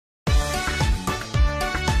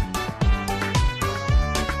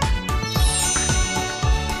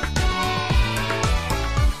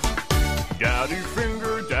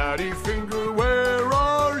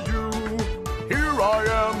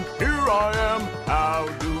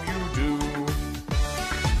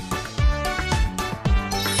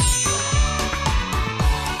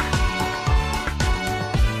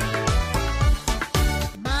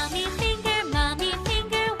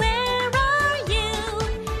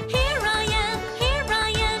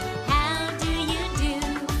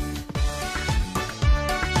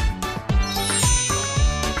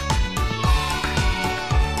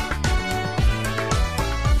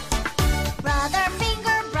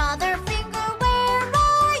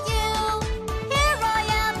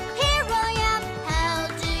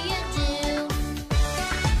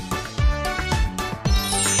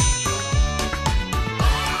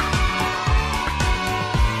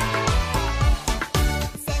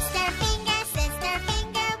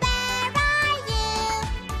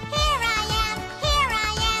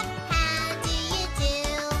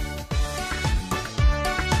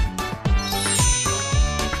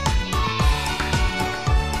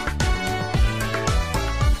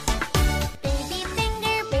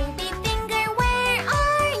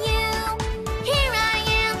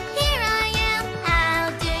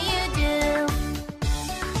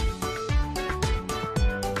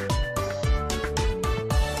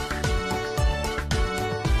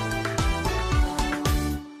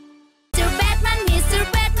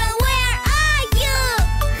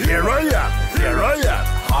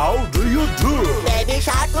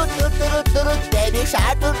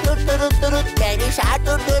shark, toot toot toot toot. Baby shark,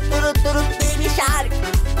 toot toot toot toot. Baby shark.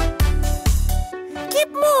 Keep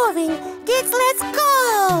moving, kids. Let's go.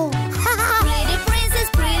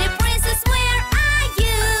 Pretty princess, where are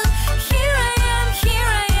you? Here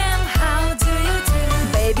I am. How do you do?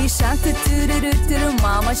 Baby shark, do do do do do.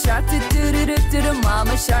 Mama shark, do do do do do.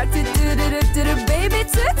 Mama shark, do do do do do. Baby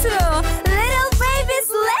tutu. Little babies,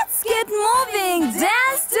 let's get moving.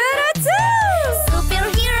 Dance do do do.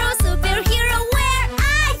 Superhero, where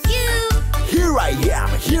are you? Here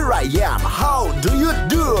I am. How do you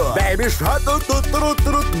do? Baby shark, toot toot toot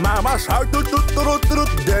toot. Mama shark, toot toot toot toot.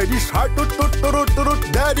 Daddy shark, toot toot toot toot.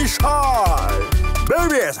 Daddy shark.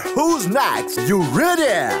 Babies, who's next? You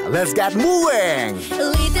ready? Let's get moving.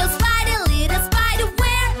 Little spider,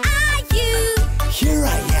 where are you? Here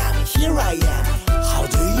I am. How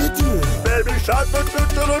do you do? Baby shark, toot toot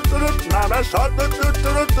toot toot. Mama shark, toot toot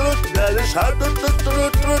toot toot. Daddy shark, toot toot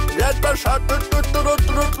toot toot. Daddy shark, toot toot toot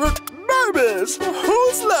toot. Babies,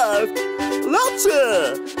 who's left? Lots.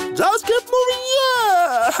 Just keep moving,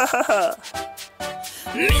 yeah.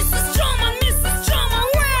 Mrs. Drama,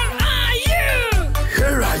 where are you?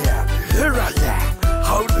 Here I am.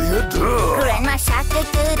 How do you do? Grandma shark,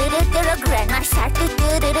 do-do-do-do-do. Grandma shark,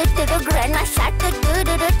 do-do-do-do-do. Grandma shark,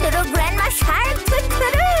 do-do-do-do-do. Grandma shark,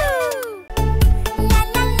 do-do-do. La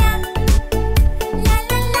la la. La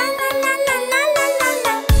la la la la la la la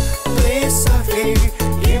la. Please, Sofi,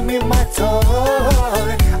 give me my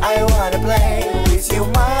toy. I wanna play with you,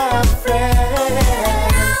 my friend.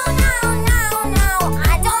 No,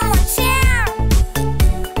 I don't want to share.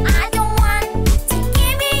 I don't want to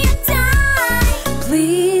give you your toy.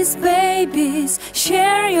 Please, babies,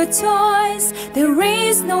 share your toys. There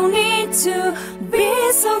is no need to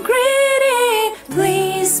be so greedy.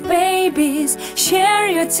 Please, babies, share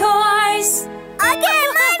your toys. Okay,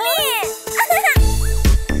 mommy.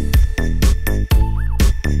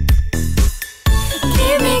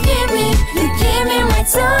 Give me my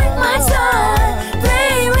toy.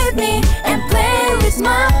 Play with me and play with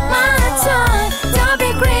my toy. Don't be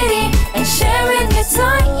greedy and share with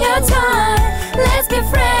your toy. Let's be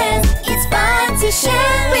friends. It's fun to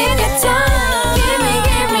share with your toy. Give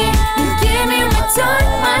me my toy.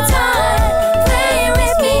 Play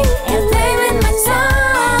with me and play with my toy.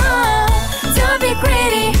 Don't be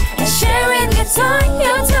greedy and share with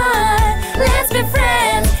your toy. Let's be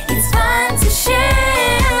friends. It's fun to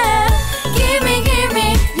share. Give me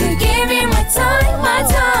my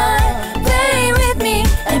toy. Play with me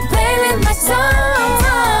and play with my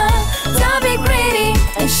toy. Don't be greedy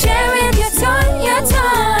and share with your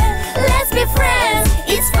toy. Let's be friends.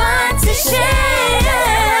 It's fun to share.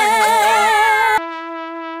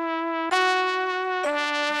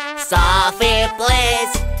 Sofi,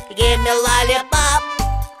 please give me lollipop.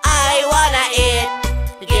 I wanna eat.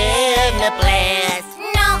 Give me, please.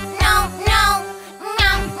 No. Nom.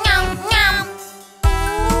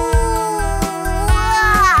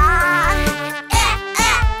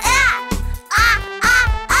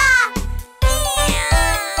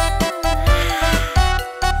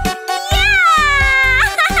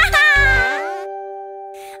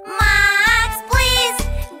 Max, please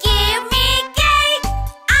give me cake.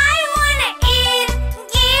 I wanna eat.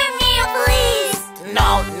 Give me, please. No.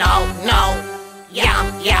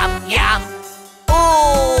 Yum. Ooh,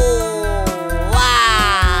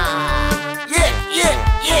 wow.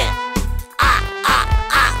 Yeah. Ah.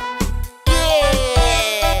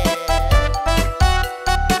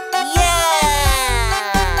 Yeah.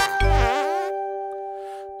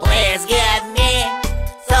 Please give me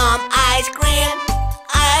some ice cream.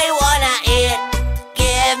 I wanna eat.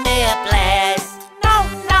 Give me a place. No.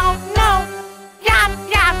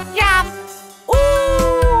 Yum. Ooh.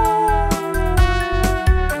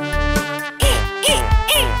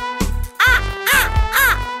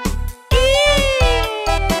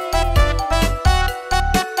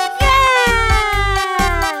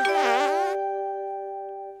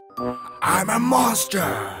 I'm a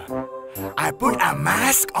monster. I put a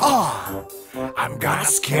mask on. I'm gonna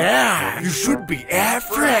scare. You should be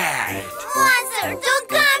afraid. Monster, don't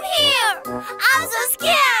come here. I'm so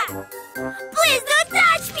scared. Please don't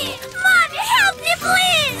touch me. Mommy, help me,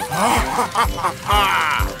 please.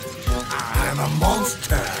 I'm a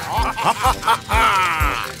monster.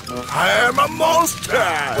 I am a monster.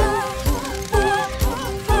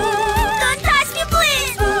 Don't touch me,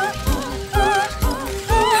 please.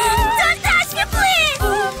 Don't touch me, please.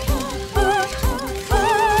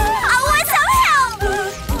 I want some help.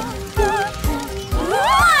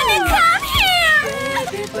 Mommy, come here.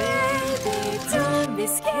 Baby, don't be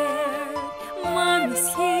scared. Mommy's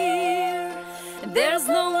here. There's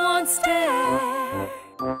no monster.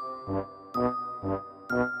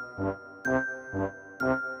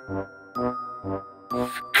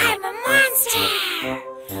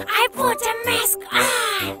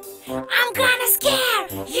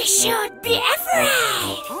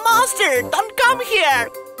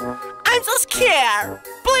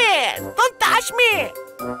 touch me!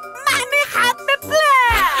 Mommy, help me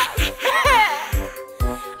play!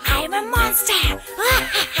 I'm a monster.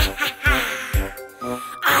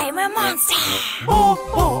 I'm a monster.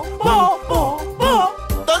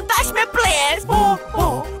 Don't touch me, please! Don't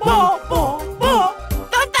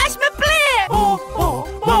touch me, please!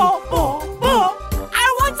 I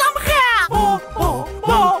want some help!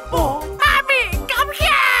 Mommy, come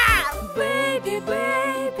here! Baby,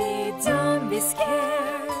 baby, don't be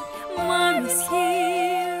scared. Mommy's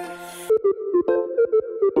here.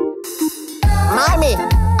 Mommy,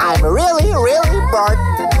 I'm really bored.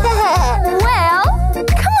 Well,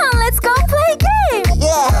 come on, let's go play a game.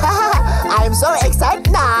 Yeah, I'm so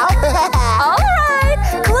excited now. All right,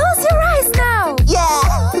 close your eyes now. Yeah.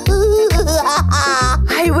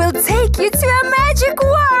 I will take you to a magic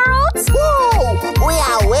world. Whoa, we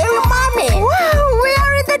are where, Mommy? Wow, we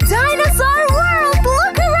are in the dinosaur world.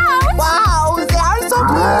 Look around. Wow, they are so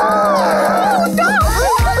cool.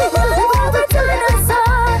 The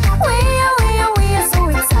dinosaur. We are so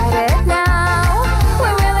excited now. We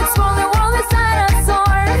will explore the world with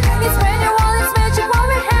dinosaur. It's brand new world, it's magic while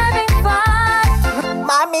we're having fun.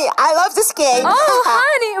 Mommy, I love this game. Oh,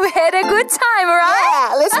 honey, we had a good time, right?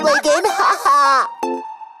 Yeah, let's play again.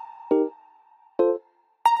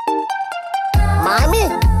 Mommy,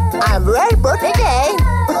 I'm very bored again.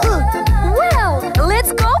 Well,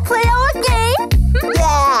 let's go play our game.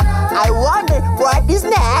 Yeah, I wonder what is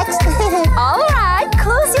next. All right,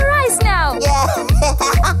 close your eyes now. Yeah.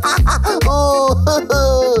 Ooh.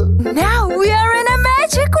 Now we are in a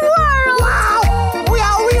magic world. Wow, we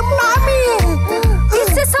are with Mommy.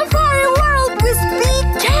 It's a safari world with big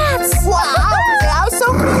cats. Wow, they are so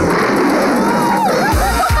cool.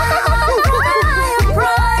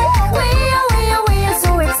 We are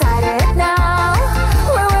so excited now.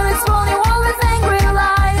 We will explore the world with angry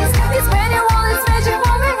lights. It's brand new world, it's magic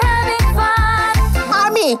while we're having fun.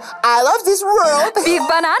 Mommy, I love this world. Big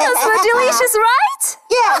bananas were delicious, right?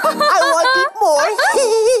 Yeah, I want it more.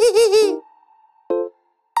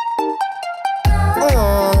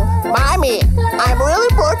 Mommy, I'm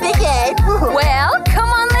really bored again. Well, come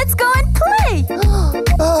on, let's go and play.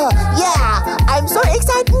 Yeah, I'm so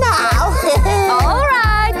excited now. All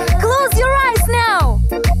right, close your eyes now.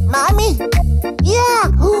 Mommy, yeah.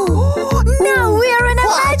 Now we are in a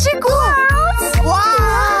What? magic world.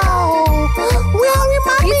 Wow, we are with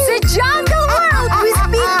Mommy. It's a jungle world with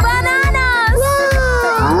big bananas.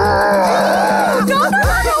 Don't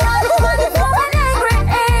run from an angry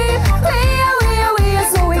ape. We are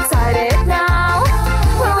so excited now.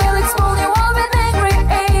 We will explore the world with angry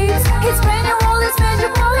apes. It's brand new world, it's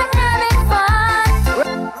magic while we're having fun.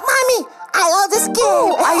 Mommy, I love this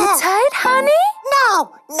game. Are you tired, honey? No,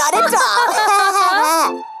 not at all.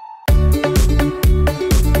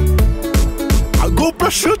 Go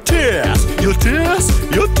brush your teeth, your teeth,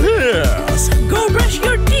 your teeth. Go brush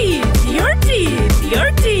your teeth, your teeth,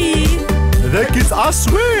 your teeth. The kids are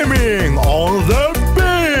swimming on the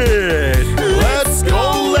beach. Let's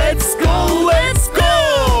go, let's go, let's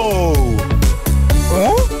go.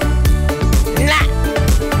 Huh? Nah.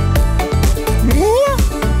 Huh?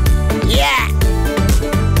 Yeah.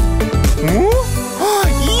 Huh?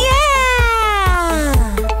 Yeah.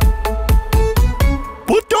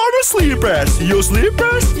 Put on your slippers, your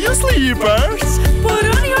slippers, your slippers. Put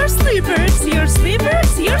on your slippers, your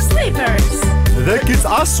slippers, your slippers. The kids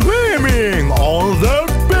are swimming on the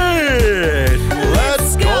beach.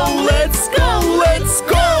 Let's go, let's go, let's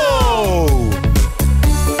go.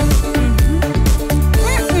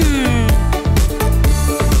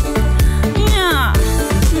 Yeah.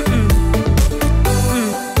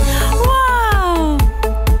 Wow.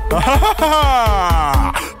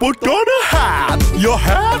 Put on a hat, your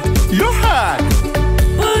hat, your hat.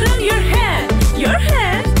 Put on your hat, your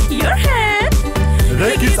hat, your hat.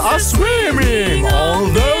 The kids are swimming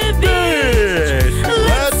on the beach.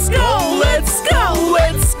 Let's go, let's go,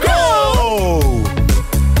 let's go.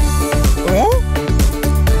 Huh?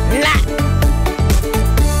 Nah.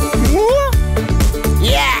 Huh?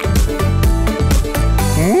 Yeah.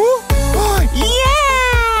 Huh?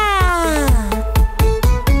 Yeah.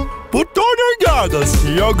 Put on your goggles,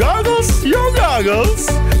 your goggles, your goggles.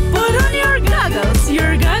 Put on your goggles,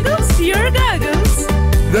 your goggles, your goggles.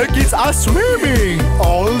 The kids are swimming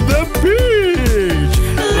on the beach.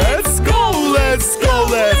 Let's go, let's go,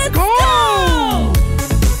 let's go.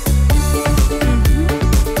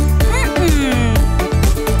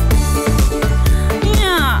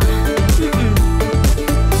 Yeah.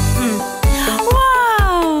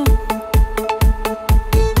 Wow.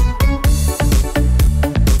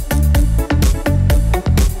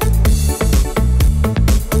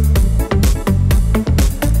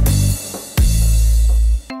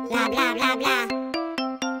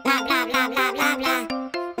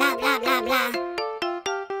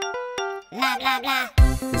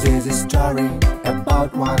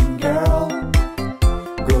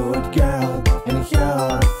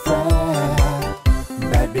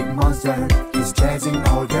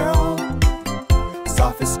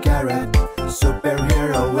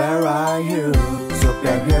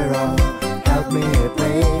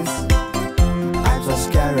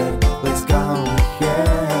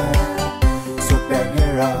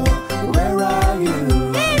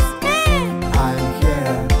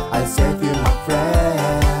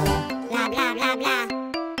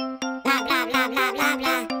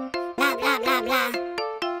 blah blah.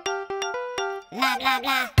 Blah blah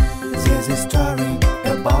blah. There's a story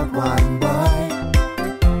about one boy,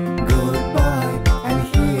 good boy, and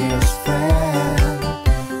his friend.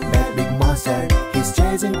 That big monster, he's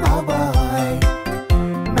chasing our boy.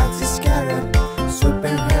 Max is scared.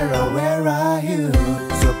 Superhero, where are you?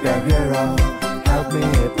 Superhero, help me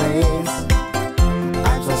please.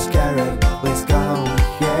 I'm so scared, please come.